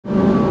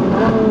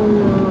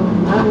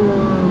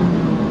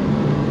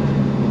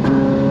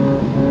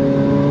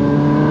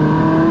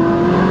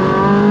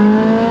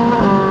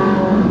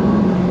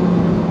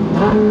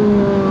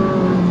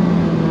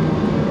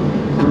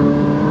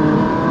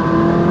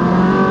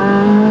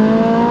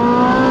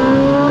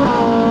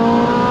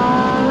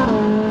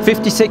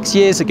56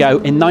 years ago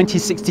in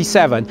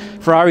 1967,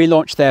 Ferrari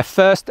launched their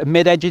first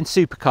mid-engine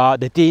supercar,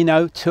 the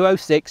Dino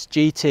 206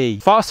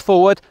 GT. Fast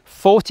forward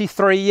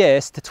 43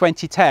 years to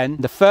 2010,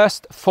 the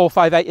first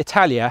 458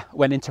 Italia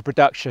went into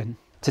production.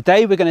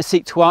 Today we're going to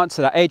seek to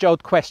answer that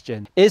age-old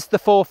question: is the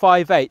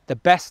 458 the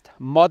best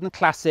modern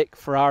classic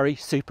Ferrari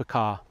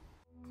supercar?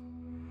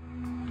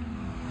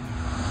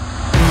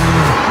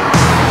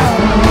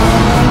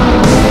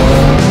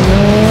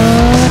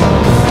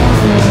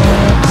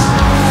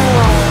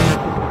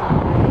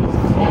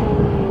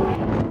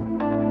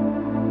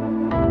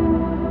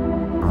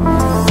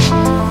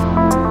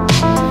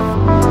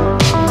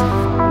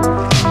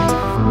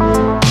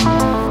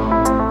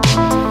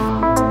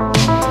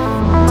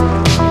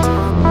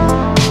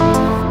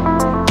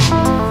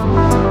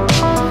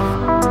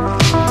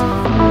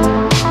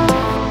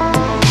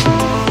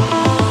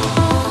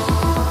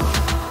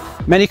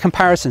 Many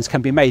comparisons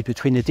can be made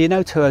between the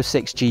Dino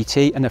 206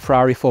 GT and the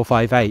Ferrari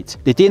 458.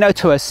 The Dino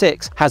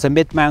 206 has a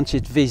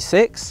mid-mounted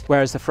V6,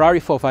 whereas the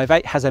Ferrari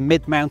 458 has a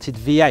mid-mounted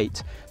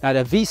V8. Now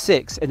the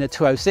V6 in the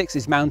 206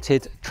 is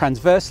mounted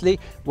transversely,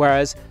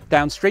 whereas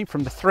downstream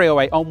from the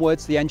 308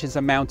 onwards, the engines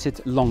are mounted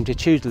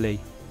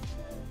longitudinally.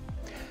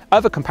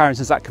 Other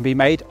comparisons that can be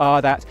made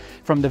are that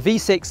from the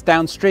V6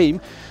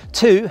 downstream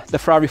to the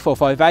Ferrari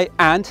 458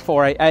 and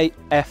 488,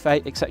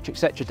 F8,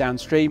 etc.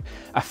 downstream,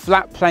 a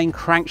flat plane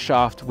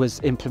crankshaft was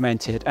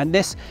implemented, and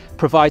this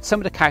provides some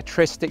of the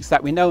characteristics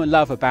that we know and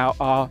love about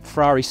our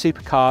Ferrari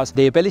supercars,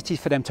 the ability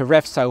for them to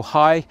rev so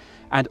high,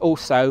 and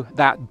also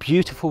that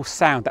beautiful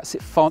sound, that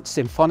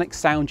symphonic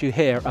sound you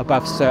hear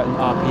above certain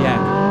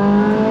RPM.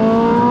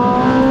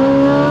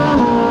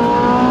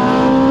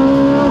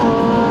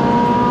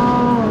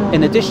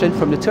 In addition,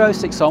 from the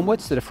 206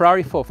 onwards to the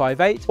Ferrari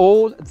 458,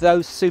 all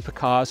those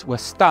supercars were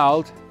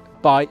styled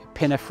by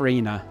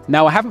Pininfarina.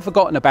 Now, I haven't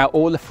forgotten about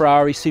all the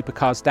Ferrari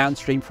supercars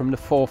downstream from the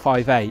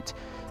 458,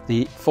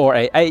 the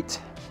 488,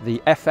 the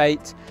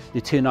F8, the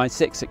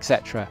 296,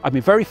 etc. I've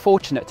been very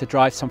fortunate to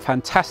drive some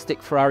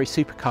fantastic Ferrari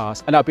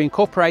supercars, and I'll be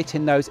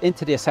incorporating those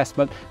into the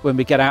assessment when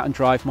we get out and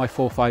drive my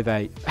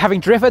 458.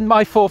 Having driven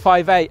my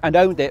 458 and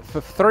owned it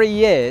for 3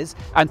 years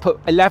and put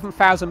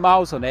 11,000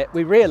 miles on it,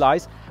 we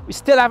realised we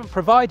still haven't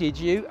provided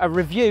you a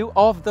review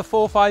of the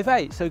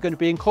 458, so we're going to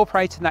be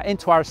incorporating that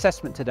into our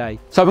assessment today.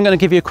 So I'm going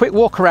to give you a quick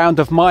walk around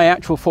of my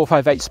actual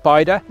 458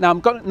 Spider. Now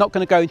I'm not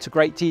going to go into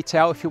great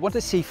detail. If you want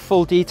to see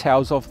full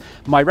details of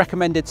my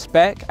recommended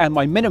spec and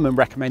my minimum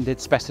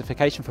recommended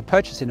specification for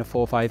purchasing a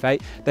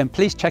 458, then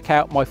please check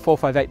out my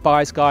 458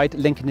 buyer's guide,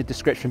 link in the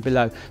description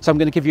below. So I'm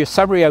going to give you a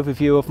summary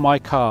overview of my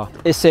car.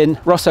 It's in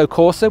Rosso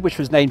Corsa, which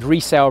was named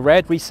Resale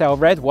Red. Resale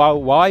Red,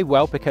 why?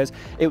 Well, because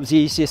it was the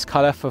easiest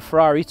colour for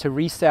Ferrari to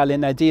resell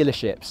in their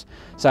dealerships.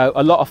 So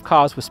a lot of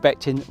cars were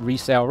spec'd in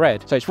Resale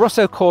Red. So it's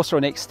Rosso Corsa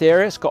on the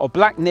exterior. It's got a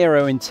black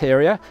Nero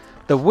interior.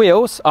 The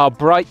wheels are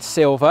bright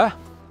silver.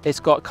 It's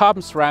got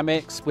carbon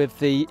ceramics with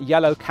the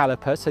yellow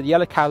calipers. So the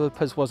yellow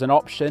calipers was an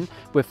option.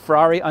 With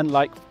Ferrari,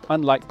 unlike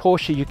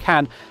Porsche, you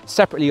can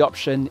separately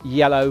option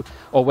yellow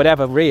or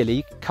whatever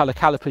really color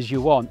calipers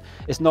you want.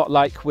 It's not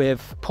like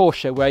with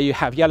Porsche where you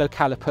have yellow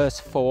calipers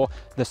for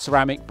the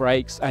ceramic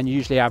brakes and you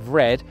usually have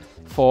red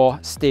for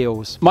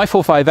steels. My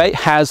 458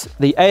 has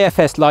the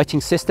AFS lighting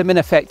system. In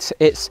effect,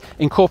 it's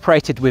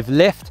incorporated with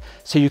lift,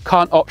 so you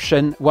can't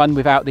option one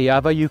without the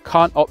other. You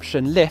can't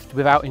option lift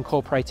without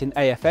incorporating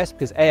AFS,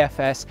 because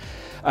AFS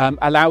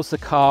allows the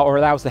car, or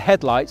allows the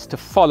headlights to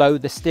follow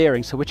the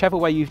steering. So whichever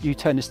way you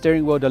turn the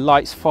steering wheel, the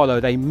lights follow,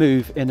 they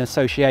move in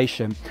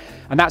association.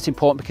 And that's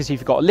important because if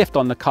you've got a lift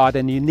on the car,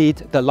 then you need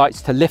the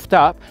lights to lift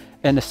up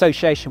in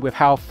association with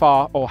how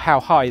far or how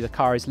high the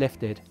car is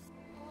lifted.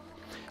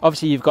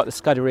 Obviously, you've got the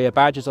Scuderia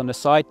badges on the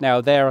side.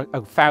 Now they're a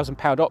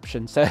 £1,000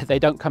 option, so they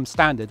don't come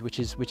standard, which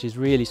is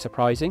really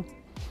surprising.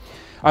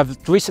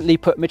 I've recently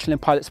put Michelin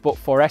Pilot Sport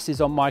 4S's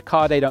on my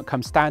car. They don't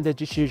come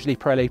standard, it's usually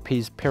Pirelli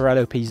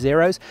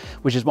P0s,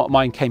 which is what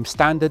mine came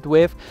standard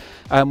with.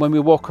 When we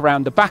walk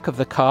around the back of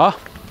the car,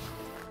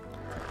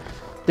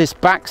 this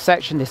back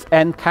section, this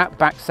end cap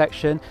back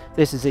section,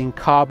 this is in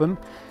carbon.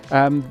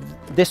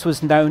 This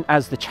was known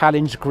as the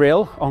Challenge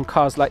grille on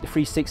cars like the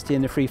 360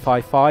 and the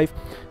 355,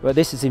 but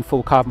this is in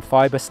full carbon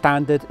fibre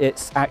standard.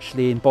 It's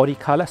actually in body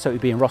colour, so it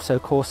would be in Rosso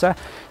Corsa.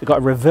 We've got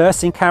a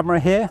reversing camera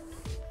here.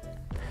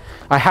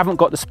 I haven't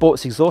got the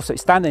sports exhaust, so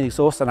it's standard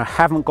exhaust, and I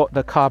haven't got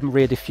the carbon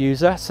rear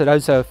diffuser. So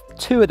those are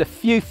two of the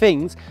few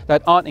things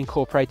that aren't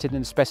incorporated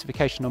in the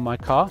specification on my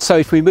car. So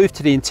if we move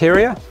to the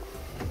interior,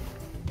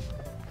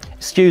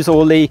 excuse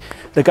all the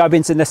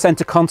gubbins in the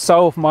center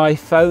console of my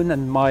phone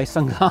and my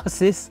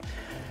sunglasses.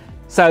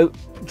 So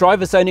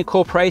driver zone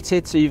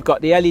incorporated, so you've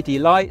got the LED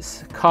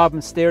lights,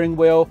 carbon steering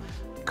wheel,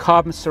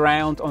 carbon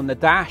surround on the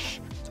dash.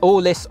 All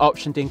this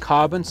optioned in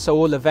carbon, so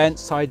all the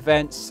vents, side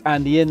vents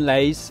and the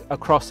inlays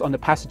across on the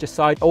passenger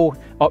side, all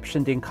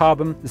optioned in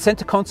carbon. The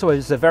center console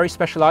is a very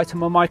special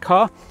item on my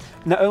car.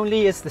 Not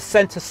only is the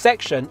center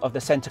section of the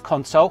center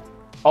console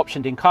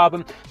optioned in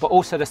carbon, but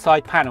also the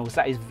side panels.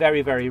 That is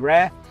very, very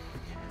rare.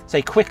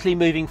 So quickly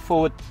moving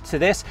forward to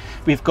this,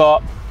 we've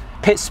got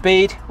pit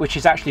speed, which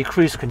is actually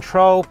cruise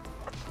control.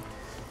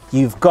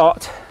 You've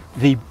got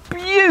the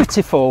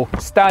beautiful,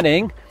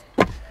 stunning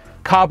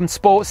carbon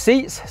sports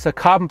seats. So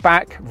carbon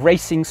back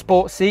racing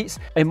sports seats,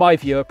 in my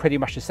view, are pretty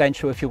much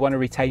essential if you want to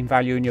retain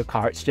value in your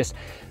car. It's just,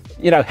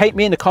 you know, hate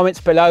me in the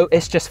comments below,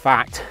 it's just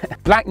fact.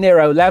 Black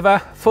Nero leather,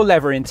 full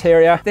leather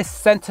interior. This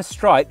center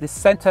stripe, this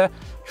center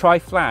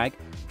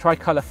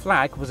tricolor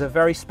flag was a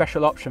very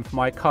special option for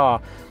my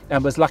car,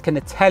 and was like an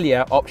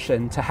Italia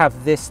option to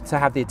have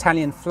the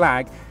Italian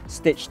flag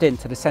stitched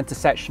into the center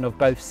section of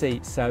both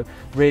seats. So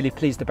really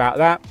pleased about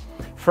that.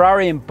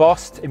 Ferrari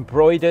embossed,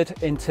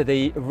 embroidered into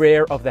the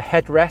rear of the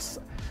headrests.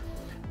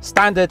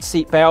 Standard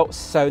seat belts,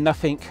 so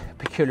nothing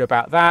peculiar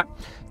about that.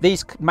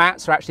 These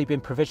mats are actually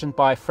been provisioned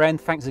by a friend.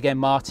 Thanks again,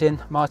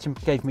 Martin. Martin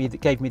gave me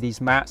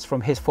these mats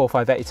from his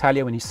 458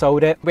 Italia when he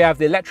sold it. We have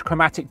the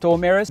electrochromatic door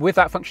mirrors. With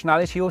that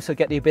functionality, you also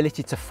get the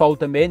ability to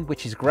fold them in,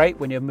 which is great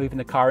when you're moving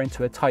the car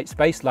into a tight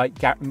space like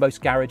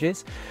most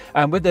garages.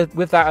 With that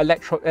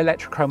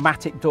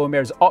electrochromatic door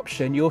mirrors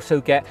option, you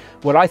also get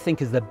what I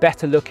think is the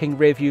better looking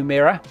rear view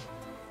mirror.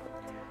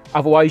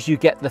 Otherwise you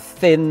get the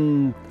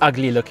thin,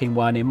 ugly looking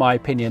one, in my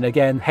opinion.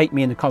 Again, hate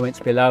me in the comments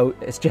below,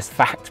 it's just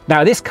fact.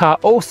 Now this car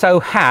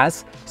also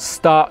has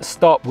start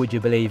stop, would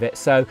you believe it?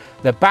 So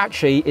the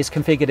battery is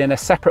configured in a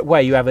separate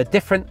way. You have a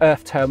different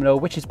earth terminal,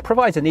 which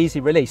provides an easy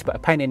release, but a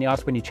pain in the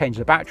ass when you change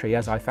the battery,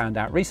 as I found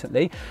out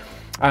recently.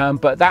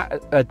 But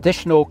that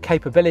additional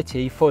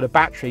capability for the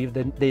battery,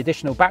 the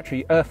additional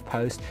battery earth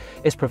post,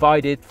 is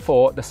provided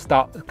for the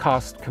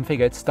car's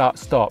configured start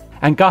stop.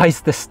 And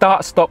guys, the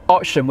start stop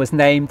option was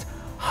named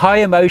high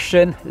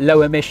emotion,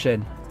 low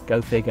emission.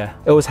 Go figure.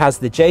 It also has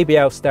the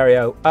JBL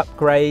stereo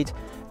upgrade,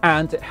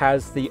 and it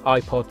has the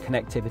iPod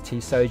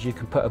connectivity, so you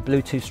can put a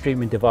Bluetooth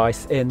streaming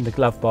device in the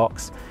glove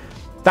box.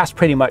 That's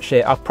pretty much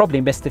it. I've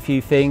probably missed a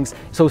few things.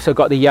 It's also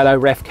got the yellow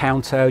rev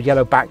counter,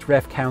 yellow backed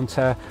rev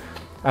counter,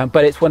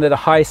 but it's one of the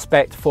highest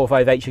spec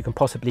 458s you can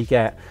possibly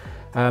get.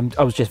 I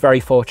was just very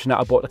fortunate.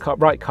 I bought the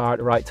right car at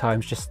the right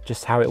time. It's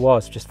just how it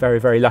was. Just very,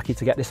 very lucky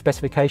to get this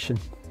specification.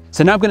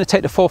 So now I'm going to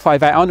take the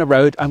 458 on the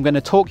road. I'm going to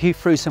talk you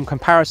through some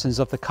comparisons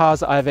of the cars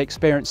that I have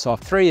experience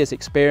of. 3 years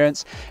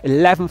experience,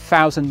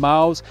 11,000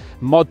 miles,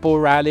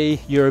 Modball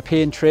Rally,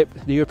 European trip.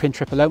 The European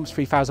trip alone was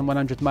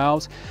 3,100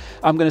 miles.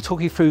 I'm going to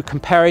talk you through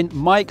comparing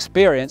my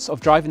experience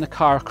of driving the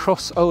car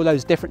across all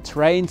those different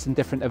terrains and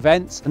different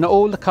events. And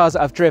all the cars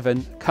that I've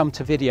driven come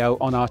to video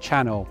on our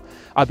channel.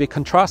 I'll be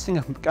contrasting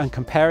and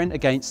comparing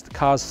against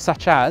cars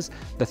such as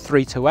the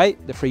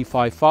 328, the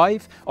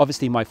 355,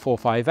 obviously my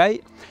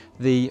 458,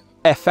 the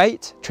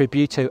F8,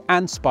 Tributo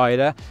and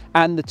Spider,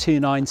 and the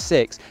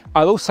 296.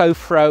 I'll also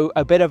throw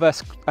a bit of a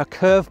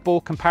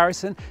curveball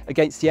comparison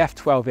against the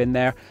F12 in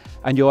there,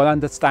 and you'll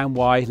understand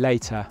why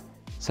later.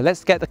 So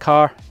let's get the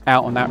car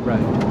out on that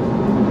road.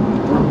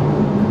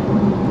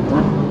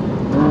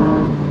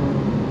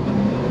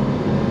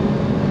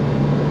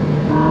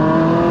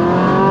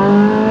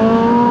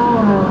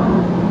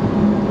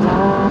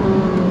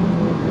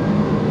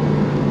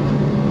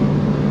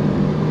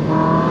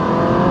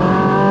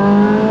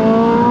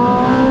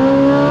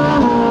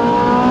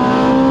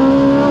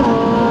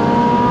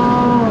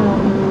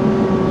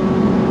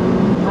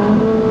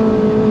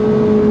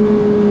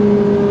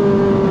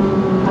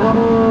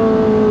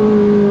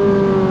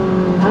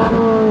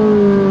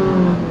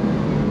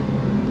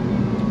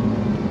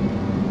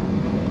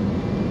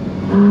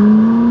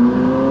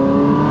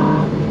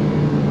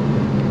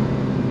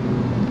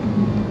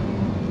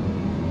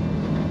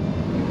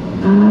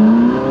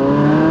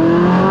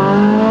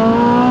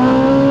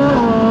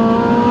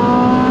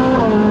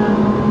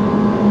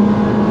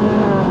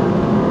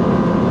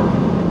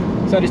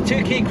 So there's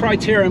 2 key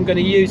criteria I'm going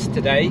to use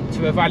today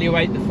to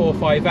evaluate the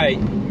 458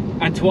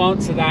 and to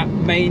answer that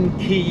main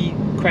key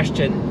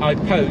question I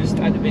posed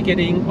at the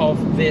beginning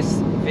of this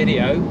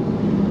video,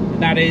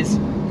 and that is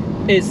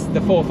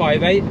the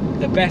 458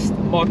 the best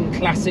modern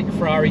classic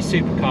Ferrari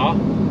supercar?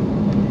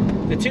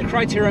 The 2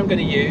 criteria I'm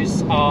going to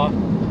use are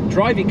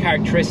driving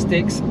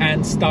characteristics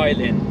and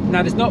styling.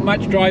 Now there's not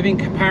much driving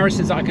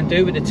comparisons that I can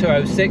do with the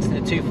 206 and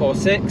the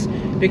 246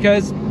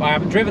 because I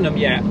haven't driven them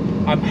yet.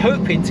 I'm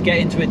hoping to get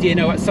into a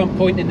dyno at some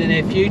point in the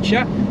near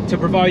future to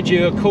provide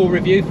you a cool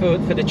review for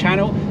the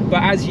channel,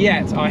 but as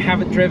yet I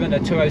haven't driven a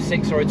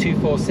 206 or a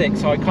 246,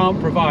 so I can't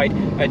provide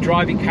a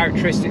driving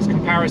characteristics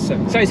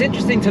comparison. So it's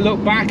interesting to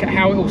look back at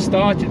how it all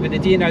started with the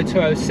dyno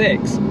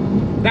 206.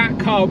 That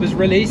car was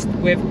released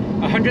with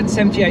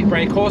 178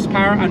 brake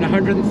horsepower and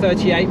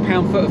 138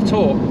 pound-foot of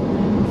torque.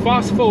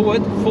 Fast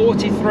forward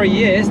 43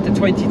 years to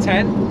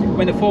 2010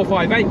 when the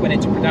 458 went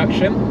into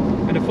production,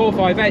 and the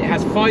 458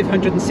 has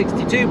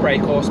 562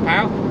 brake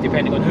horsepower,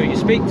 depending on who you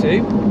speak to,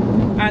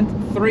 and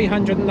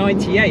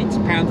 398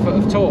 pound-foot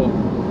of torque.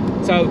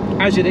 So,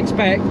 as you'd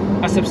expect,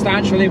 a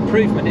substantial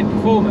improvement in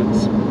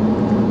performance.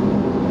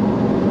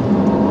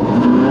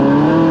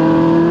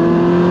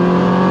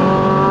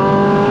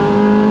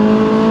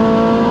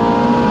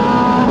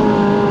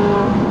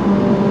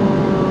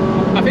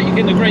 I think you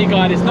can agree,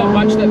 guys, there's not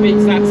much that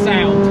beats that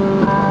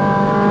sound.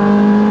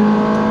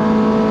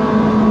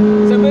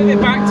 So moving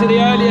back to the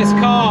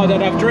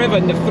but I've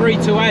driven the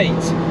 328.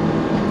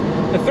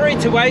 The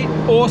 328,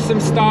 awesome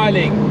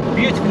styling,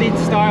 beautifully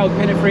styled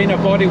Pininfarina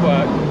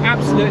bodywork,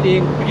 absolutely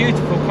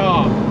beautiful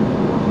car.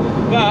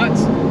 But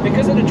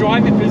because of the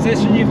driving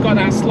position, you've got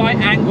that slight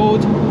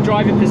angled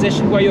driving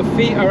position where your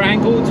feet are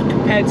angled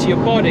compared to your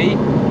body.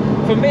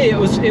 For me,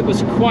 it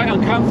was quite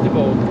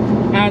uncomfortable,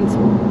 and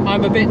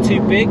I'm a bit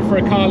too big for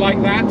a car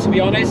like that, to be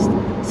honest.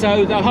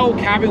 So the whole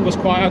cabin was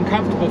quite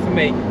uncomfortable for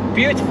me.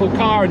 Beautiful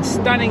car and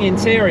stunning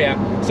interior,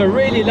 so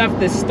really loved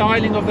the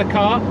styling of the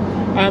car.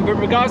 But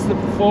regards to the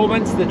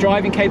performance, the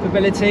driving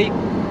capability,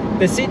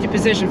 the seating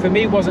position for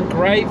me wasn't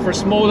great. For a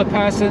smaller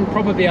person,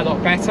 probably a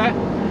lot better.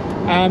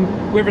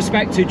 With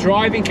respect to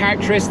driving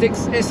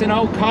characteristics, it's an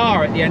old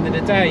car at the end of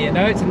the day, you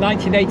know. It's a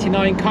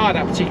 1989 car,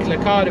 that particular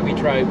car that we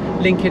drove.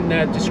 Link in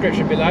the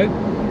description below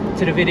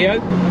to the video.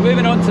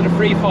 Moving on to the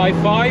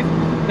 355.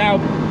 Now,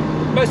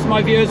 most of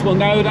my viewers will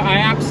know that I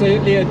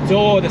absolutely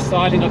adore the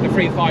styling of the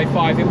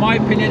 355. In my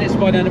opinion, it's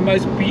one of the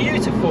most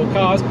beautiful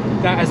cars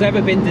that has ever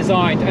been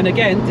designed, and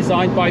again,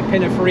 designed by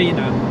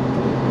Pininfarina.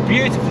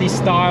 Beautifully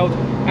styled,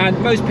 and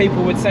most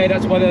people would say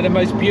that's one of the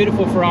most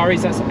beautiful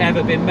Ferraris that's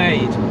ever been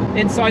made.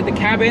 Inside the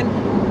cabin,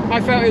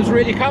 I felt it was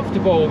really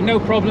comfortable, no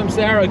problems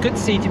there, a good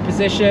seating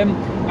position,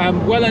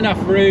 well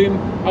enough room.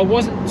 I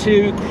wasn't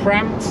too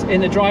cramped in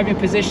the driving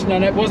position,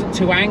 and it wasn't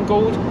too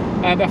angled.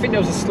 I think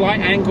there was a slight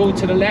angle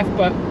to the left,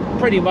 but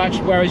pretty much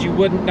whereas you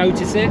wouldn't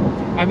notice it.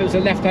 It was a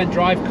left-hand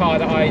drive car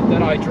that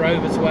I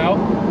drove as well.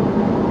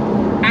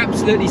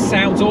 Absolutely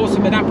sounds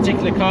awesome, and that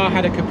particular car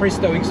had a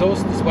Capristo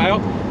exhaust as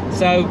well,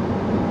 so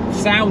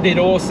sounded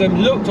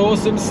awesome, looked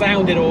awesome,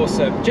 sounded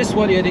awesome. Just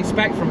what you'd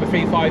expect from a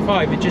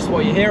 355, and just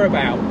what you hear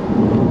about.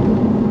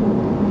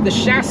 The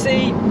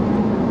chassis,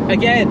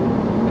 again,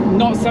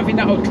 not something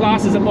that I would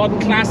class as a modern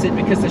classic,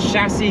 because the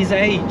chassis is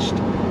aged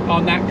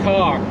on that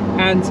car,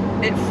 and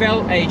it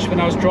felt aged when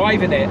I was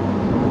driving it.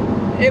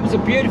 It was a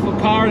beautiful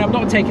car, and I'm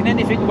not taking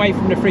anything away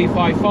from the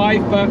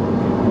 355, but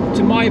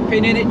to my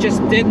opinion, it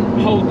just didn't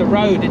hold the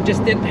road. It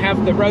just didn't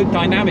have the road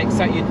dynamics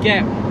that you'd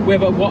get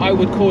with what I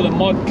would call a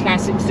modern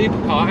classic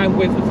supercar, and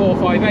with the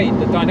 458,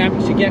 the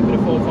dynamics you get with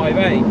the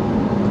 458.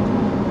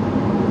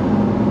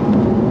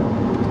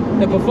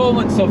 The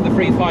performance of the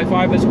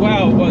 355 as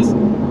well was,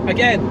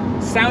 again,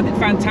 sounded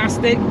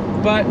fantastic,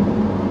 but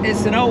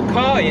it's an old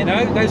car, you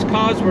know. Those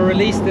cars were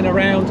released in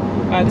around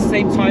the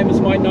same time as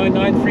my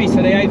 993,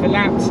 so they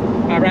overlapped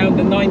around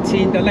the late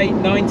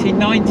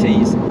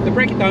 1990s. The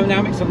braking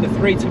dynamics on the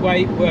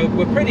 328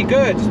 were pretty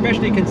good,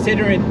 especially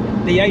considering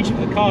the age of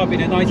the car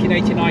being a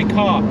 1989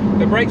 car.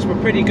 The brakes were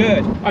pretty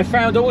good. I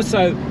found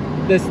also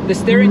the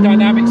steering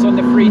dynamics on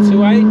the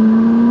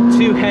 328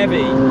 too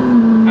heavy,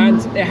 and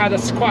it had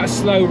quite a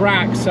slow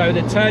rack, so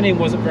the turning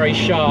wasn't very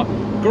sharp.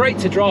 Great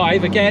to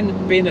drive,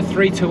 again, being a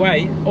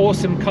 328,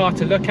 awesome car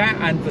to look at,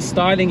 and the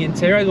styling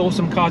interior,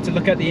 awesome car to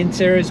look at the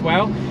interior as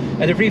well.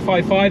 And the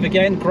 355,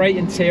 again, great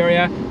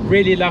interior,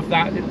 really love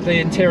that, the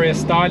interior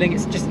styling.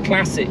 It's just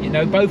classic, you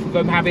know, both of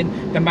them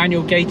having the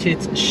manual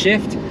gated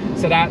shift,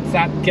 so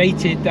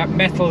that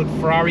metal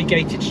Ferrari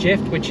gated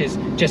shift, which is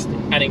just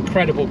an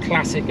incredible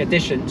classic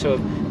addition to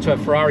a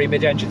Ferrari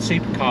mid-engine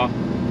supercar.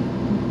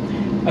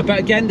 But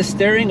again, the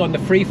steering on the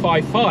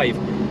 355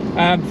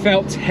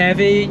 felt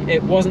heavy.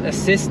 It wasn't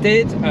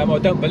assisted, I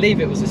don't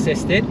believe it was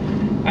assisted,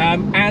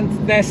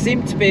 and there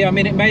seemed to be, I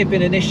mean, it may have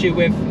been an issue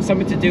with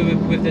something to do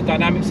with the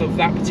dynamics of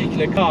that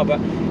particular car, but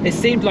it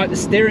seemed like the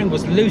steering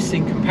was loose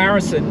in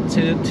comparison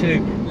to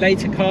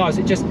later cars.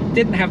 It just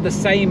didn't have the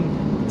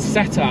same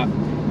setup.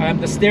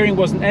 The steering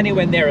wasn't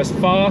anywhere near as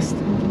fast.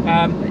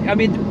 I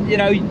mean, you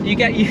know, you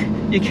get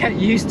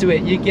used to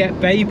it. You get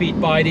babied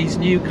by these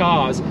new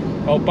cars,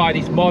 or by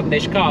these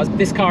modernish cars.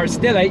 This car is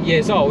still 8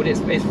 years old,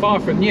 it's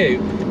far from new,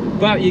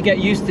 but you get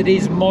used to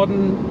these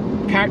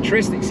modern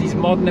characteristics, these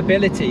modern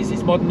abilities,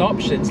 these modern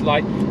options,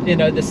 like, you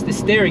know, the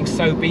steering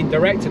so being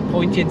directed,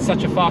 pointing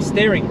such a fast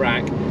steering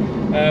rack.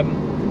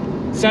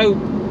 So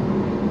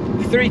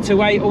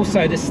 328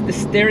 also, the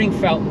steering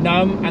felt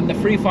numb, and the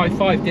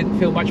 355 didn't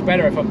feel much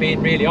better, if I'm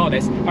being really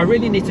honest. I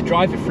really need to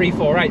drive a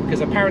 348,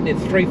 because apparently the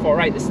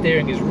 348, the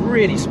steering is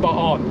really spot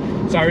on.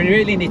 So I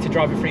really need to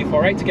drive a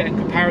 348 to get in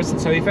comparison.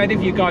 So if any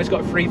of you guys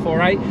got a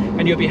 348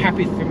 and you'll be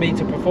happy for me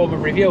to perform a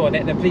review on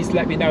it, then please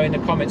let me know in the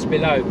comments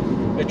below.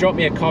 Drop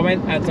me a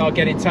comment and I'll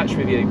get in touch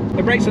with you.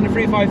 The brakes on the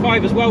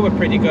 355 as well were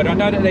pretty good. I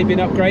know that they've been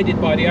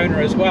upgraded by the owner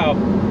as well.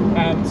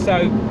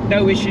 So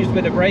no issues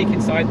with the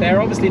braking side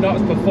there. Obviously not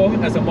as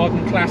performant as a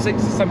modern classic,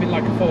 something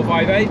like a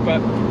 458,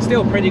 but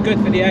still pretty good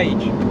for the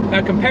age.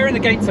 Now, comparing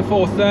against a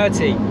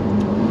 430,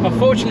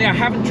 unfortunately I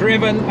haven't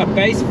driven a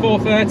base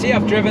 430,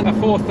 I've driven a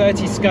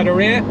 430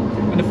 Scuderia,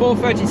 and the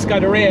 430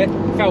 Scuderia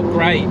felt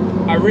great.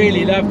 I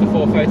really love the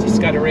 430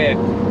 Scuderia.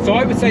 So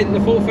I would say that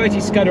the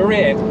 430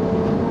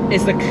 Scuderia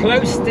is the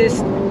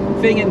closest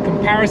thing in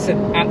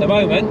comparison at the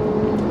moment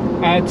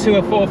to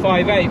a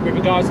 458 with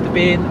regards to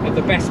being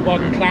the best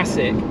modern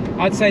classic.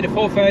 I'd say the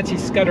 430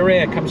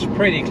 Scuderia comes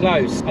pretty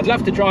close. I'd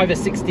love to drive a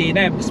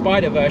 16M, the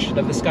Spider version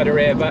of the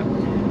Scuderia, but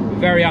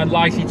very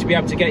unlikely to be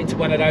able to get into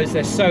one of those.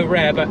 They're so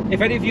rare. But if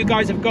any of you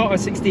guys have got a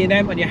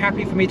 16M and you're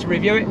happy for me to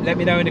review it, let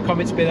me know in the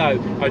comments below.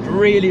 I'd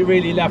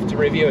really love to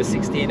review a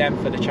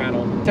 16M for the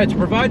channel. So to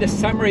provide a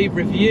summary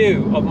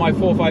review of my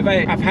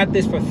 458, I've had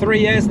this for 3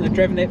 years and I've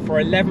driven it for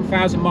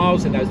 11,000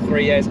 miles in those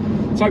 3 years.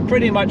 So I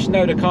pretty much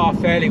know the car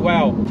fairly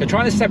well. So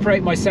trying to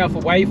separate myself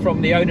away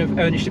from the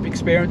ownership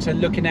experience and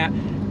looking at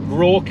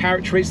raw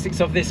characteristics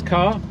of this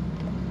car.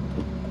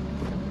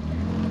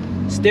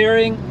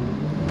 Steering,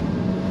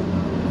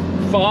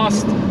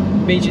 fast,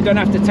 means you don't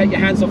have to take your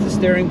hands off the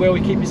steering wheel.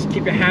 You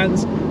keep your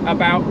hands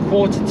about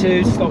 1/4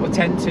 to, stop at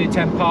 10 to,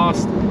 10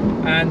 past,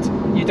 and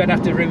you don't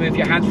have to remove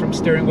your hands from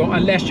steering wheel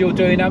unless you're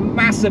doing a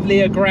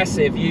massively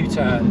aggressive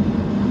U-turn.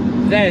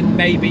 Then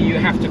maybe you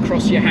have to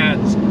cross your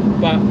hands,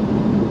 but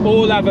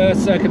all other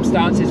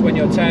circumstances when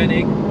you're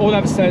turning,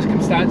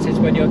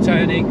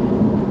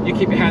 you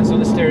keep your hands on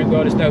the steering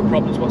wheel, there's no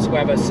problems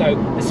whatsoever. So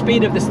the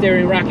speed of the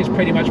steering rack is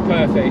pretty much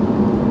perfect.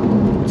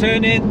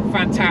 Turning,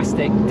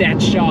 fantastic,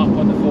 dead sharp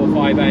on the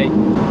 458.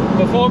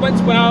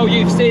 Performance, well,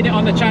 you've seen it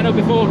on the channel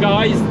before,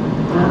 guys.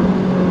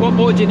 What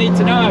more do you need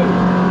to know?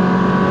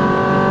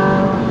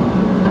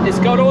 It's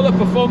got all the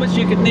performance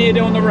you could need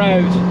on the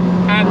road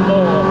and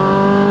more.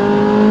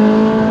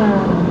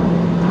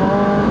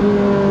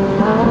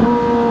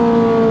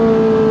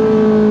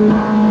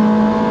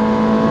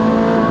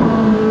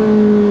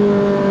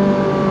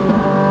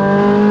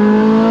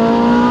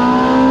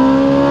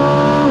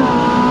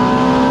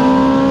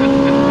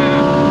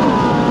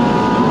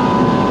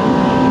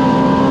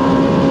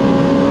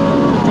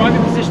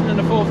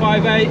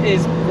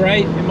 Is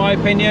great in my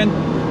opinion.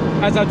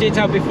 As I've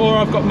detailed before,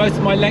 I've got most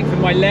of my length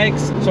in my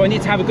legs, so I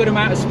need to have a good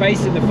amount of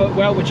space in the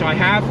footwell, which I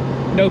have,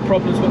 no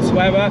problems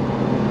whatsoever.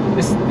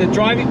 The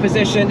driving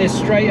position is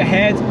straight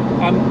ahead.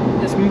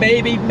 There's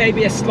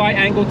maybe a slight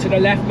angle to the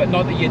left, but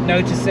not that you'd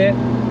notice it.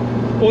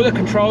 All the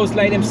controls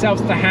lay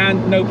themselves to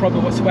hand, no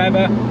problem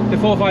whatsoever. The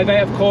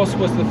 458, of course,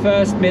 was the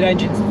first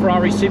mid-engine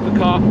Ferrari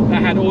supercar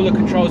that had all the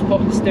controls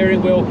put on the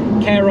steering wheel,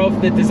 care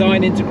of the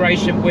design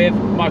integration with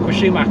Michael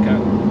Schumacher.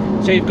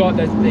 So you've got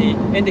the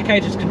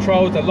indicators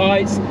control, the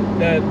lights,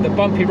 the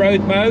bumpy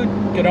road mode,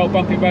 good old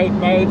bumpy road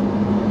mode,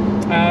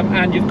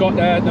 and you've got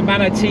the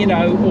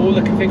Manettino, all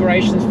the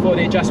configurations for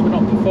the adjustment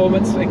on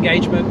performance,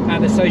 engagement,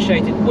 and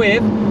associated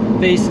with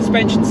the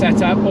suspension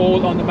setup,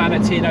 all on the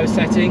Manettino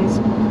settings.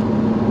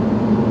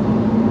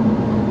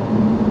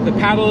 The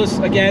paddles,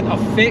 again, are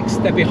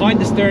fixed. They're behind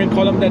the steering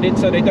column,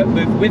 so they don't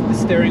move with the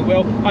steering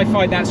wheel. I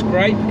find that's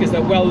great because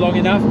they're well long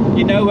enough.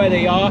 You know where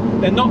they are.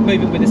 They're not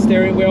moving with the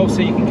steering wheel, so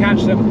you can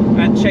catch them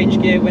and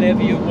change gear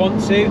whenever you want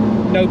to.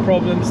 No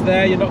problems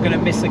there. You're not going to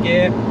miss a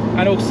gear.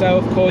 And also,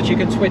 of course, you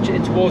can switch it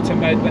into auto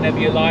mode whenever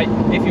you like,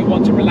 if you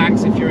want to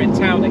relax, if you're in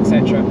town,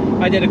 etc.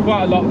 I did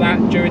quite a lot of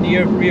that during the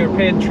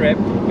European trip.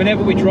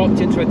 Whenever we dropped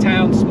into a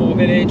town, small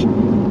village,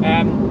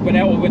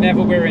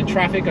 whenever we're in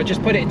traffic, I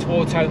just put it into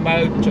auto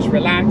mode, just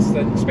relax,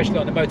 and especially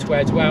on the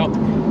motorway as well,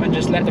 and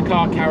just let the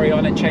car carry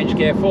on and change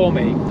gear for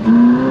me.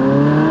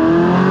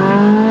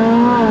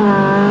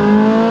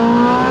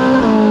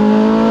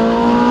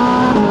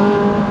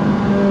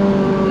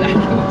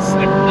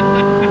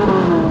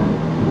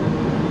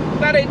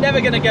 That ain't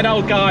never gonna get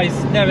old, guys,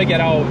 never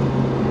get old.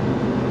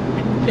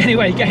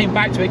 Anyway, getting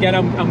back to it again,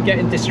 I'm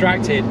getting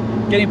distracted.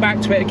 Getting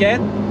back to it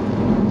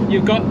again,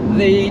 you've got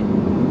the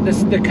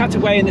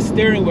cutaway in the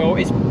steering wheel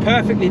is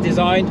perfectly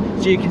designed,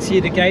 so you can see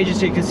the gauges,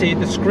 so you can see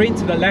the screen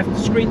to the left, the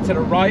screen to the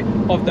right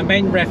of the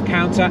main rev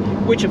counter,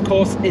 which of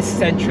course is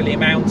centrally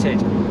mounted.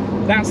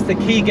 That's the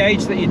key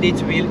gauge that you need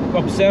to be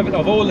observant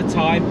of all the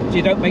time, so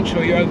you make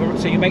sure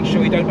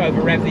you don't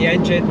over rev the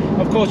engine.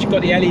 Of course, you've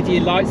got the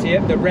LED lights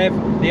here, the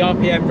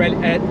RPM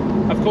red.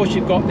 Of course,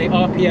 you've got the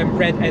RPM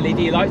red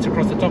LED lights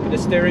across the top of the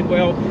steering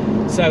wheel.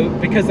 So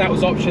because that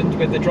was optioned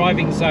with the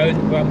driving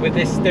zone, with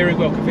this steering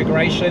wheel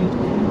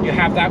configuration, you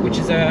have that, which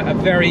is a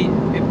very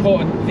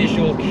important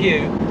visual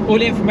cue. All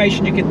the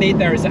information you could need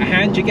there is at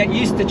hand. You get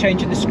used to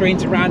changing the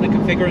screens around and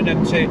configuring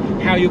them to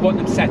how you want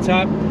them set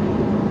up.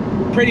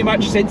 Pretty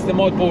much since the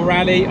Modball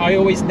Rally, I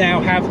always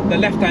now have the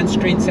left-hand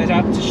screen set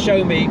up to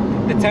show me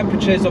the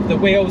temperatures of the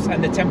wheels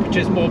and the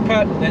temperatures more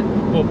pertinent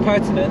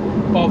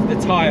of the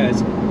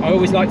tyres. I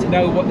always like to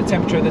know what the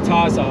temperature of the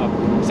tyres are.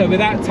 So with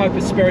that type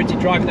of spirited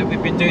driving that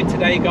we've been doing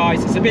today,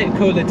 guys, it's a bit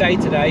cooler day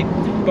today,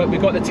 but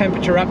we've got the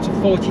temperature up to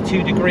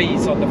 42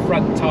 degrees on the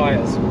front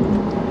tyres.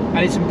 And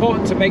it's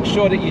important to make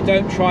sure that you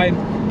don't try and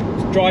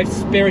drive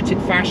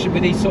spirited fashion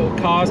with these sort of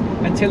cars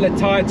until the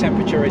tyre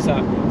temperature is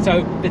up.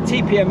 So the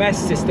TPMS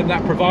system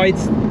that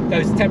provides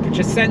those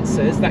temperature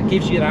sensors, that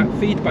gives you that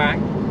feedback,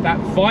 that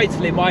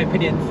vital, in my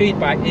opinion,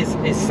 feedback is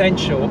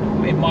essential,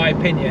 in my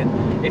opinion,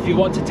 if you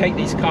want to take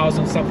these cars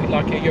on something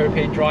like a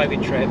European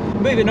driving trip.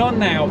 Moving on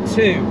now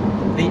to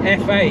the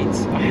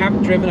F8. I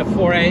haven't driven a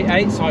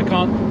 488, so I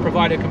can't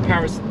provide a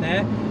comparison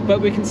there,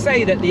 but we can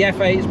say that the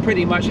F8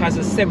 pretty much has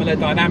a similar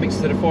dynamics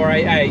to the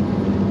 488,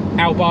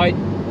 albeit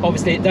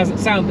obviously it doesn't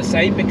sound the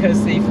same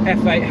because the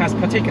F8 has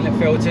particulate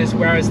filters,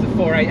 whereas the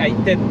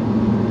 488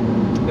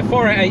 didn't. The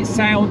 488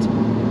 sound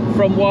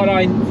from what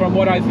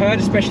I've heard,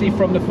 especially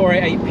from the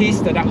 488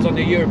 Pista that was on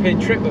the European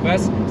trip with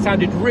us,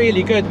 sounded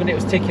really good when it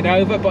was ticking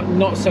over, but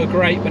not so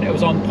great when it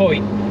was on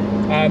point.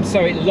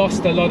 So it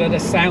lost a lot of the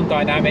sound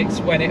dynamics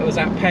when it was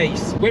at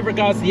pace. With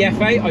regards to the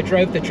F8, I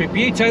drove the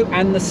Tributo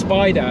and the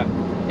Spider.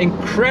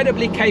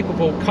 Incredibly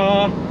capable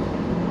car,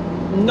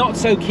 not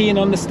so keen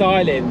on the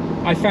styling.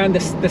 I found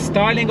the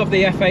styling of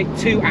the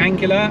F8 too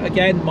angular,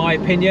 again my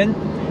opinion,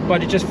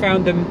 but I just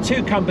found them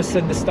too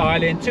cumbersome, the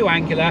styling, too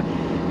angular,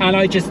 and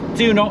I just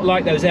do not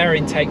like those air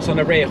intakes on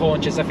the rear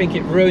haunches. I think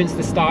it ruins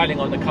the styling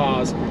on the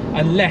cars,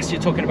 unless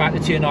you're talking about the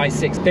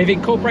 296. They've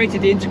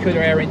incorporated the intercooler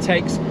air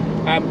intakes,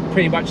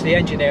 pretty much the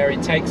engine air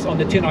intakes on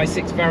the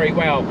 296 very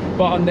well,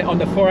 but on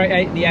the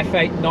 488 and the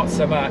F8 not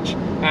so much,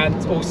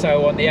 and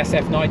also on the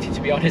SF90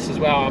 to be honest as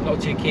well. I'm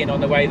not too keen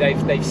on the way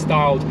they've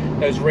styled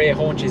those rear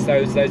haunches,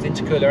 those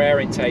intercooler air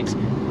intakes.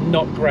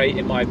 Not great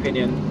in my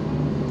opinion.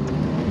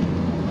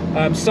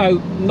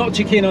 So not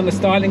too keen on the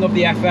styling of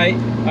the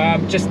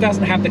F8. Just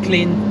doesn't have the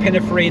clean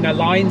Pininfarina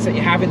lines that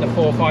you have in the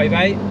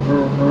 458.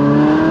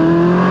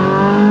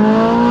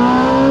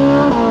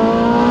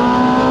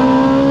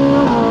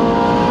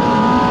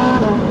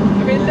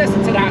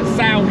 Listen to that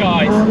sound,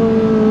 guys.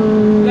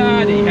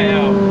 Bloody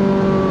hell.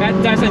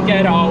 That doesn't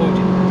get old.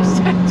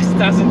 Just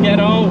doesn't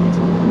get old.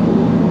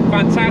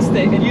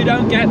 Fantastic. And you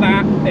don't get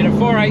that in a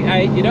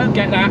 488. You don't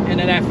get that in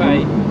an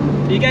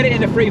F8. You get it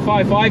in a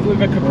 355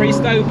 with a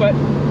Capristo, but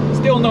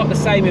still not the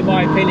same in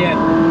my opinion.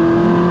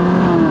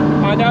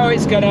 I know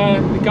it's going to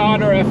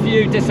garner a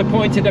few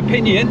disappointed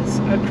opinions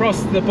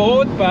across the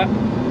board, but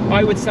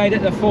I would say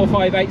that the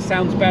 458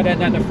 sounds better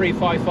than the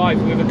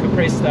 355 with a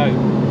Capristo.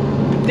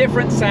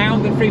 Different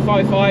sound. The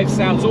 355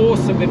 sounds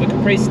awesome with a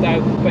Capristo,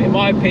 but in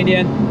my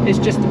opinion it's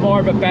just more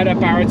of a better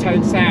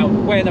baritone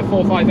sound when a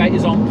 458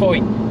 is on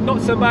point.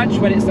 Not so much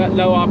when it's at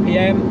low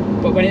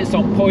RPM, but when it's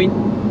on point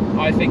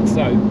I think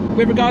so.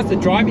 With regards to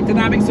driving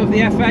dynamics of the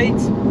F8,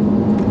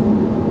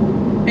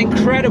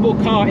 incredible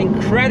car,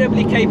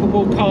 incredibly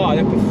capable car.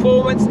 The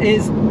performance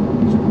is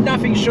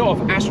nothing short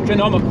of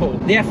astronomical.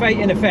 The F8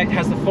 in effect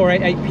has the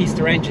 488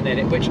 Pista engine in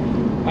it, which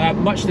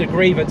much to the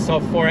grievance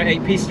of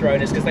 488 Pista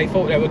owners, because they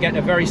thought they were getting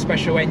a very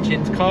special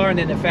engined car, and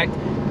in effect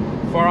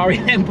Ferrari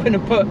then went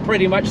and put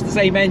pretty much the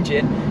same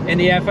engine in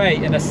the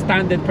F8 in a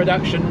standard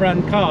production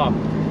run car.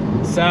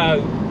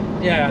 So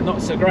yeah,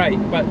 not so great,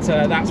 but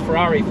that's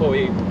Ferrari for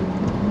you.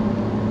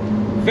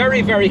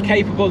 Very, very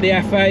capable, the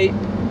F8,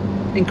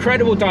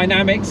 incredible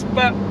dynamics,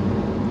 but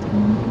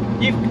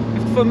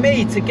for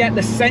me to get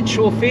the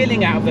sensual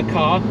feeling out of the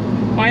car,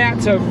 I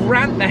had to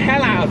rant the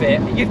hell out of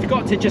it. You've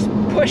got to just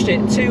push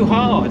it too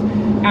hard,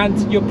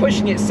 and you're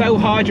pushing it so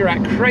hard, you're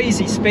at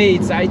crazy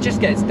speeds that it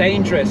just gets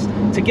dangerous.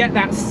 To get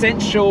that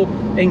sensual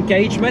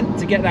engagement,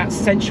 to get that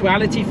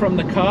sensuality from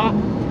the car,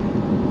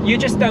 you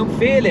just don't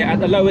feel it at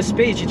the lower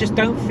speeds. You just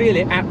don't feel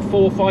it at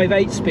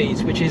 458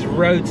 speeds, which is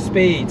road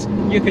speeds.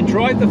 You can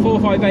drive the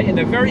 458 in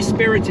a very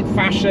spirited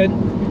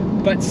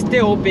fashion, but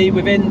still be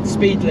within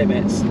speed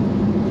limits.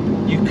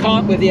 You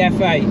can't with the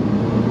F8.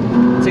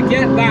 To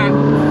get that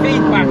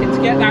feedback and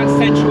to get that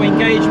sensual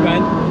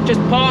engagement, just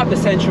part of the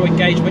sensual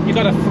engagement, you've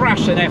got to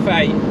thrash an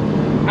F8.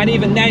 And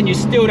even then you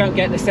still don't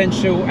get the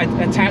sensual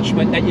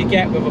attachment that you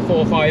get with a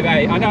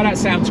 458. I know that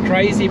sounds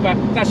crazy, but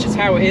that's just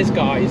how it is,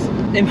 guys.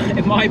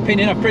 In my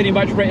opinion, I've pretty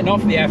much written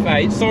off the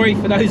F8. Sorry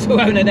for those who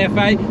own an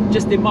F8,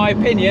 just in my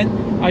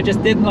opinion, I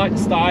just didn't like the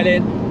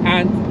styling,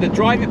 and the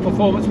driving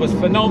performance was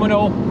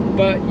phenomenal,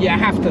 but you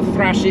have to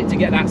thrash it to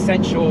get that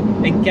sensual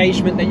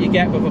engagement that you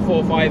get with a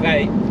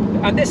 458.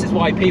 And this is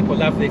why people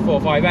love the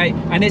 458,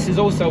 and this is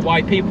also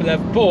why people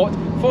have bought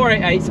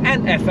 488s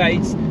and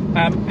F8s,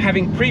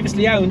 having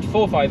previously owned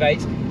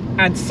 458s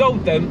and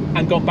sold them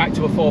and gone back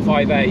to a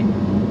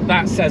 458.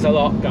 That says a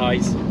lot,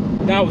 guys.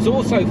 Now, I was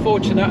also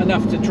fortunate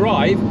enough to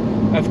drive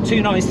a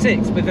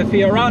 296 with a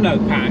Fiorano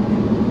pack.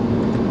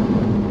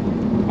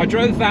 I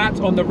drove that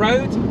on the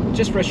road,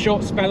 just for a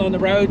short spell on the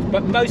road,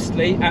 but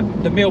mostly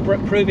at the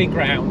Millbrook Proving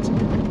Ground.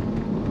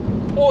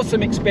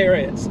 Awesome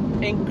experience,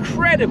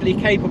 incredibly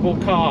capable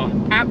car.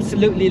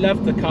 Absolutely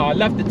loved the car,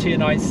 loved the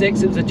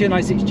 296. It was a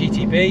 296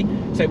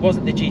 GTB, so it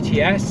wasn't the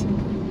GTS.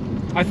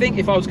 I think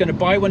if I was going to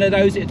buy one of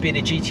those, it'd be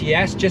the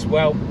GTS. Just,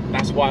 well,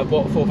 that's why I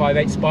bought a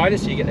 458 Spider,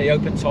 so you get the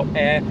open top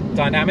air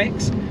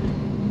dynamics.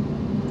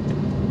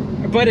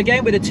 But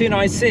again, with a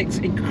 296,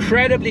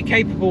 incredibly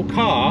capable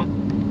car,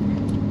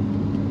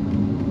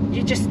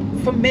 you just,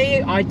 for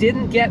me, I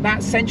didn't get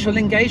that sensual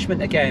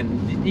engagement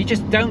again. You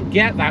just don't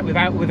get that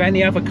with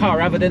any other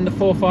car other than the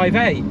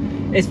 458.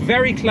 It's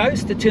very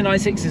close. The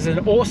 296 is an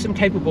awesome,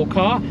 capable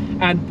car,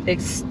 and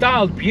it's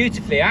styled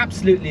beautifully. I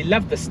absolutely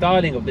love the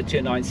styling of the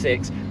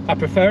 296. I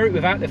prefer it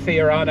without the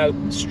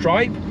Fiorano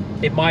stripe,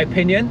 in my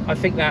opinion. I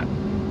think that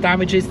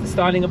damages the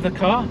styling of the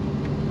car.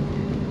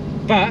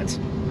 But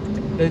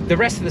the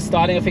rest of the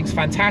styling I think is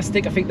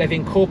fantastic. I think they've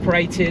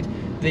incorporated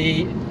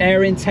the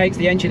air intakes,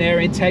 the engine air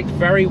intake,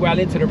 very well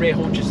into the rear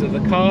haunches of the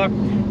car.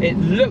 It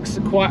looks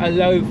quite a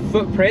low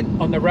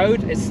footprint on the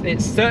road.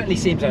 It certainly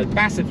seems a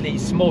massively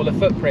smaller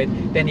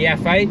footprint than the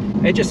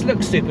F8. It just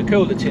looks super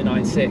cool, the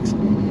 296.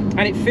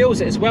 And it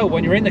feels it as well.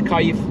 When you're in the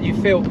car, you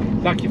feel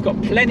like you've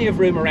got plenty of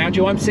room around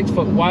you. I'm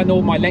 6'1",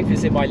 all my length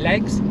is in my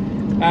legs.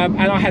 And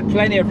I had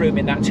plenty of room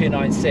in that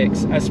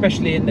 296,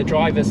 especially in the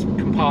driver's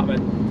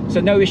compartment.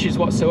 So no issues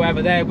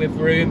whatsoever there with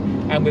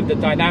room and with the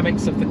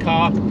dynamics of the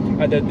car.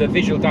 The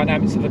visual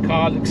dynamics of the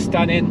car look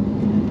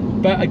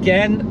stunning. But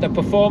again, the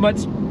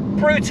performance,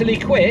 brutally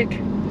quick,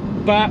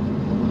 but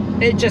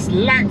it just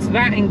lacked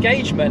that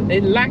engagement.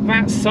 It lacked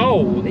that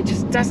soul. It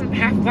just doesn't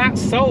have that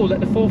soul that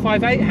the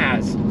 458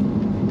 has.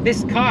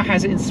 This car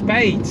has it in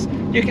spades.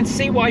 You can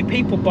see why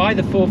people buy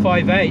the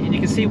 458, and you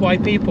can see why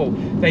people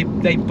they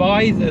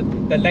buy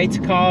the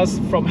later cars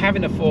from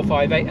having a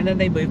 458 and then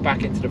they move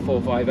back into the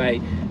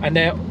 458, and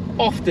they're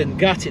often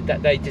gutted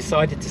that they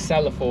decided to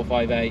sell a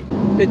 458.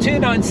 The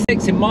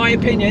 296, in my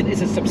opinion,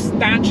 is a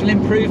substantial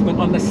improvement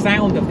on the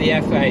sound of the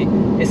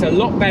F8. It's a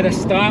lot better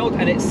styled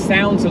and it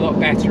sounds a lot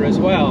better as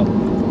well.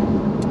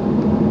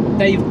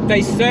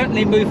 They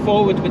certainly moved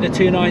forward with the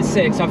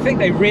 296. I think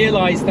they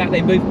realised that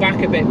they moved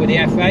back a bit with the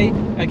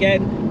F8.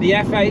 Again, the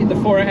F8, the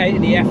 488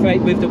 and the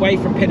F8 moved away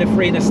from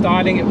Pininfarina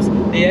styling. It was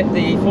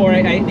the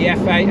 488, the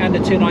F8 and the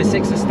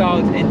 296 are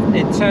styled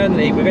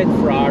internally within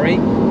Ferrari.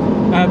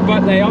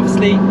 But they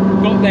obviously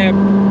got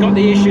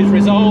the issues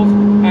resolved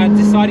and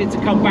decided to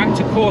come back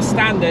to core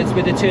standards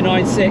with the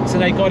 296,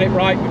 and they got it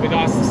right with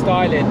regards to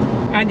styling.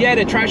 And yeah,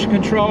 the traction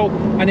control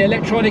and the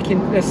electronic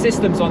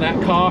systems on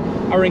that car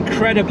are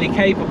incredibly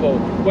capable.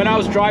 When I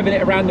was driving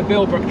it around the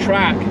Millbrook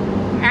track,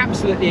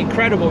 absolutely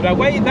incredible. The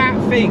way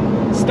that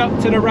thing stuck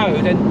to the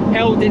road and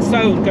held its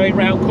own going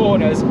round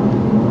corners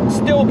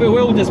still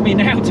bewilders me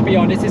now, to be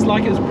honest. It's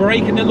like it was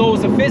breaking the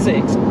laws of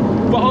physics.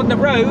 But on the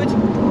road,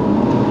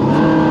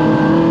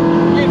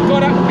 you've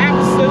got to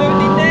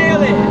absolutely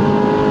nail it.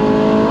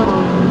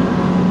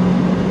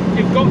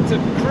 You've got to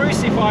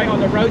crucify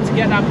on the road to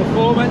get that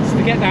performance,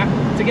 to get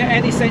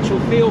any central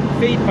field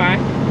feedback.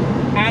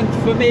 And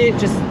for me, it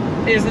just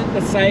isn't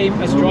the same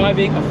as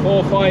driving a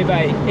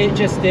 458. It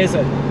just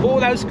isn't. All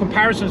those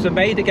comparisons are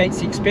made against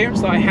the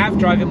experience that I have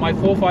driving my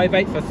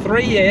 458 for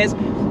 3 years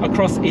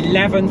across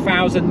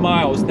 11,000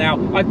 miles. Now,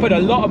 I put a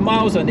lot of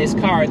miles on this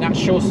car in that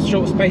short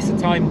space of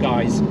time,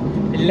 guys.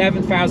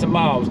 11,000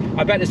 miles.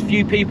 I bet there's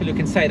few people who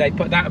can say they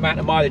put that amount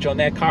of mileage on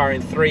their car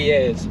in 3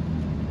 years.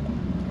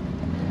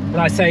 When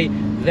I say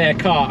their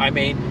car, I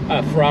mean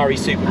a Ferrari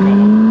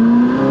supercar.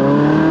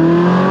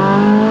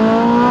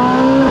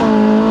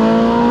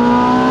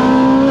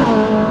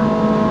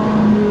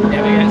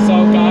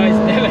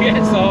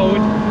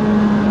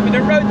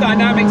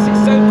 Dynamics,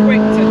 it's so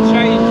quick to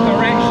change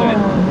direction.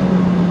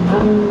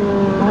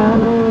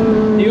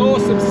 The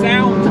awesome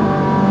sound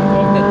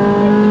of the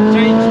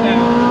change now.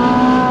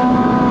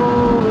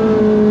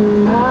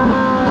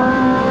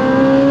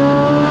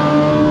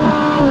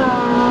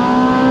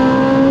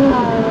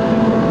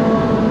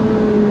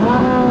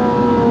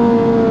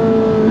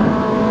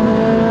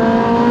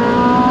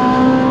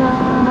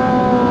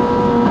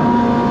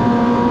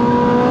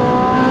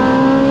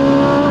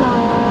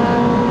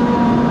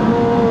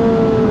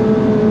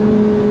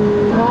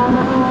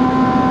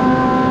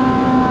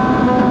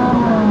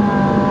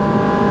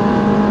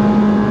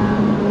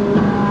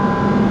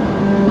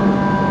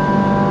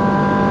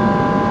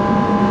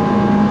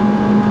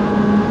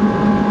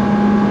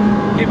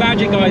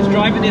 Imagine, guys,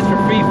 driving this for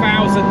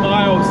 3,000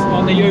 miles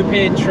on the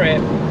European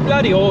trip.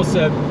 Bloody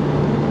awesome.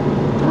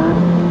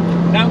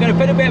 Now I'm going to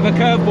put a bit of a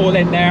curveball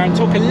in there and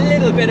talk a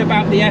little bit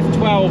about the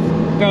F12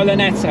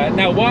 Berlinetta.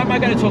 Now, why am I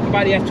going to talk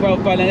about the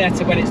F12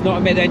 Berlinetta when it's not a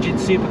mid-engine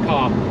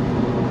supercar?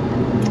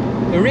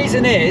 The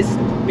reason is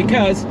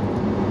because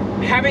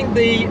having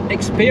the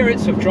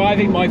experience of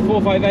driving my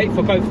 458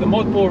 for both the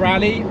Modball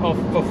Rally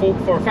for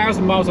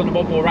 1,000 miles on the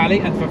Modball Rally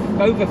and for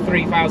over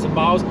 3,000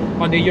 miles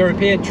on the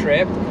European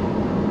trip,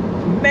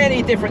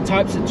 many different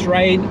types of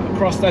terrain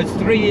across those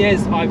 3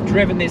 years I've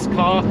driven this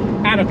car,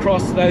 and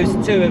across those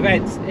two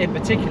events in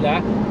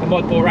particular, the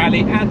Modball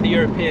Rally and the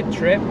European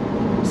trip.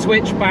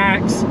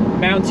 Switchbacks,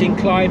 mountain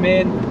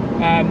climbing,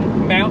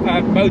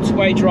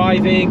 motorway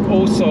driving,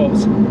 all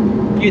sorts.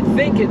 You'd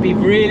think it'd be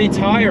really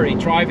tiring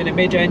driving a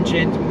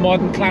mid-engined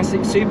modern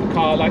classic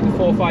supercar like the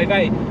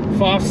 458.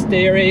 Fast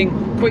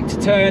steering, quick to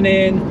turn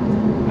in,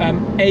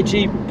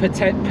 edgy,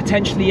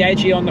 potentially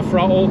edgy on the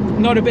throttle.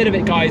 Not a bit of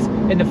it, guys.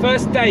 In the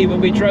first day when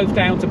we drove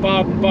down to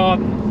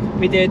Baden-Baden,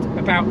 we did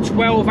about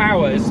 12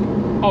 hours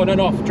on and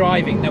off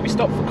driving. Then we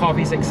stopped for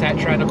coffees,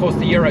 etc., and of course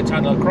the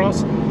Eurotunnel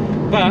across.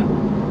 But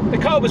the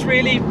car was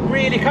really,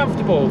 really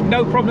comfortable.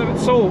 No problem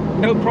at all.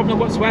 No problem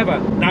whatsoever.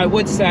 Now, I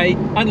would say,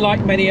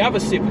 unlike many other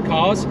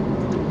supercars,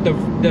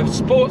 the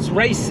sports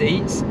race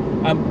seats,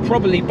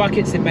 probably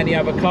buckets in many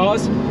other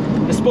cars,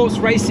 the sports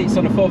race seats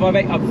on the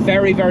 458 are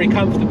very, very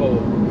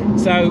comfortable.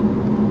 So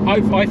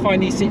I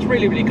find these seats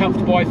really, really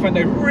comfortable. I find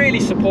they really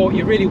support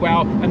you really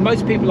well, and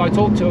most people I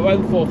talk to who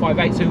own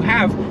 458s who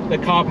have the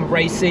carbon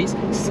race seats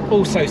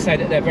also say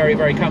that they're very,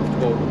 very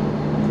comfortable.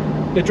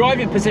 The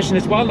driving position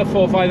as well, the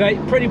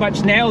 458 pretty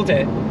much nailed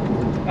it.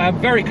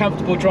 Very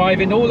comfortable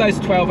driving all those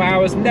 12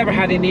 hours, never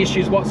had any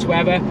issues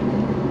whatsoever.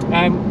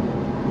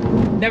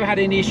 Never had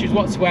any issues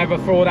whatsoever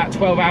for all that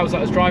 12 hours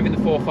I was driving the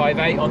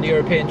 458 on the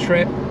European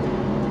trip,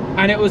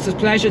 and it was a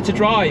pleasure to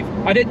drive.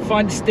 I didn't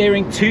find the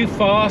steering too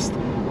fast.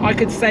 I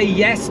could say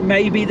yes,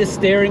 maybe the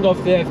steering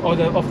of the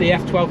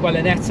F12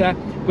 Berlinetta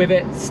with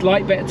a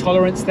slight bit of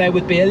tolerance there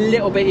would be a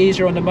little bit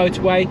easier on the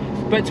motorway,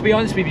 but to be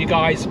honest with you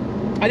guys,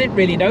 I didn't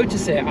really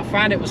notice it. I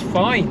found it was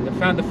fine. I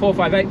found the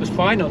 458 was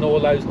fine on all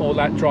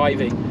that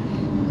driving.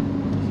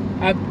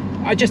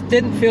 I just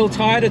didn't feel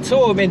tired at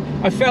all. I mean,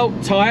 I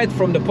felt tired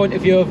from the point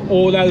of view of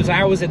all those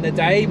hours in the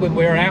day when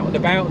we were out and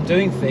about and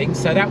doing things,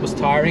 so that was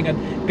tiring,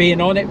 and being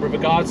on it with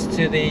regards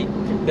to the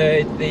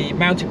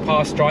mountain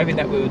pass driving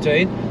that we were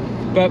doing.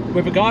 But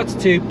with regards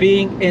to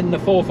being in the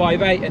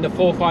 458 and the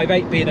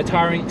 458 being a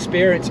tiring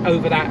experience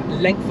over that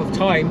length of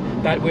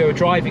time that we were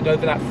driving,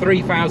 over that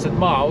 3,000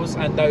 miles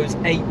and those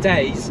 8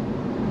 days,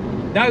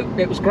 no,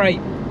 it was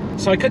great.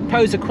 So I could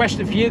pose a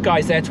question for you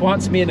guys there to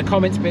answer me in the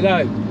comments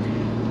below.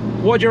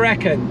 What do you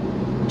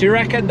reckon? Do you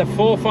reckon the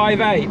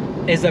 458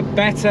 is a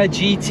better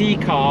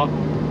GT car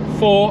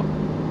for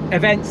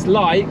events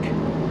like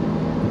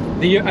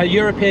a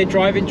European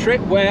driving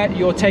trip where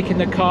you're taking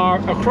the car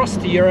across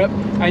to Europe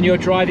and you're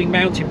driving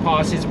mountain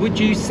passes? Would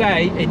you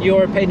say, in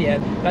your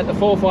opinion, that the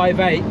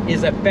 458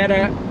 is a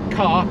better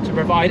car to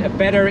provide a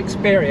better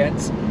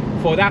experience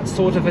for that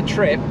sort of a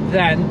trip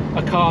than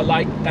a car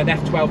like an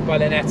F12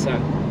 Berlinetta?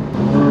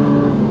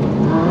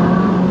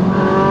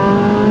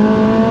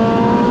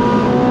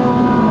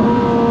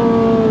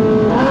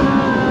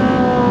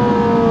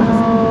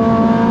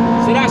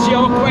 So that's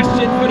your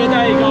question for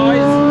today,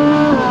 guys.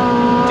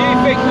 Do you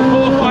think the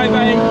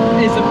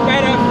 458 is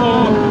better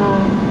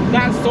for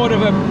that sort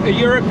of a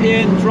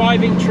European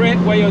driving trip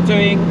where you're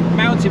doing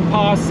mountain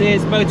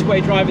passes,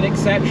 motorway driving,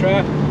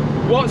 etc.?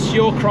 What's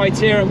your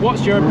criteria and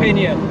what's your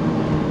opinion?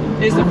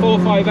 Is the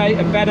 458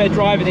 a better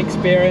driving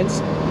experience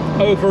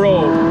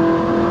overall?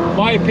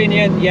 My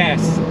opinion,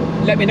 yes.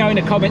 Let me know in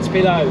the comments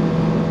below.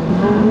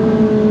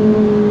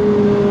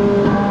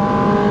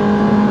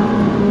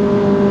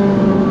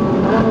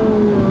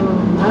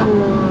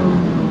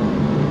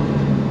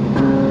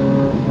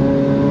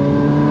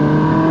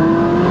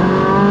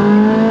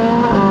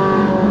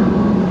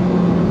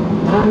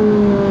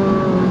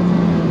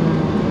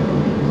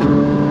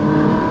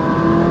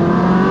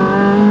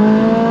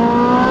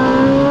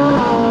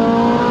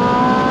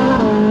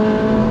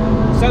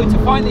 So to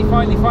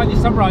finally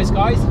summarize,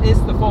 guys, is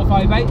the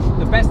 458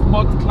 the best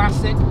modern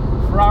classic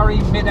Ferrari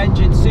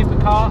mid-engine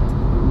supercar?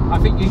 I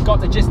think you've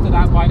got the gist of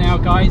that by now,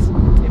 guys.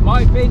 In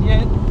my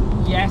opinion,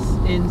 yes,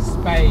 in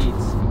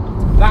spades.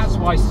 That's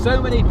why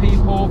so many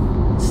people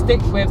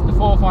stick with the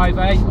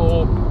 458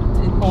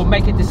 or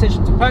make a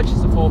decision to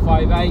purchase the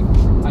 458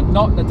 and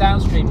not the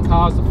downstream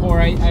cars, the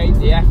 488,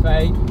 the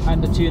FA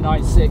and the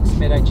 296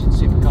 mid-engine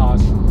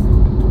supercars.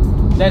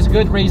 There's a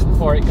good reason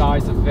for it,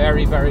 guys, a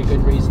very, very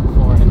good reason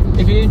for it.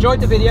 If you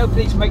enjoyed the video,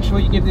 please make sure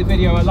you give the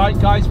video a like,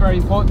 guys, very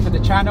important for the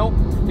channel.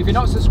 If you're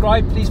not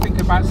subscribed, please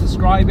think about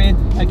subscribing.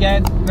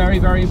 Again, very,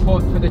 very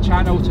important for the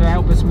channel to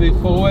help us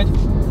move forward.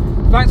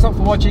 Thanks a lot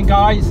for watching,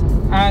 guys,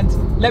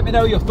 and let me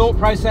know your thought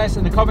process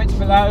in the comments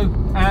below,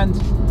 and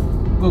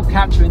we'll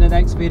catch you in the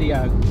next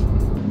video.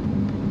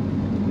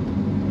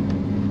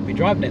 If you're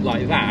driving it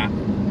like that,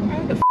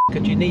 how the f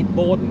could you need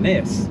more than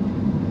this?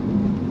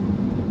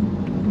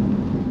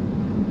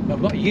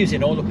 I'm not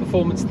using all the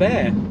performance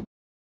there.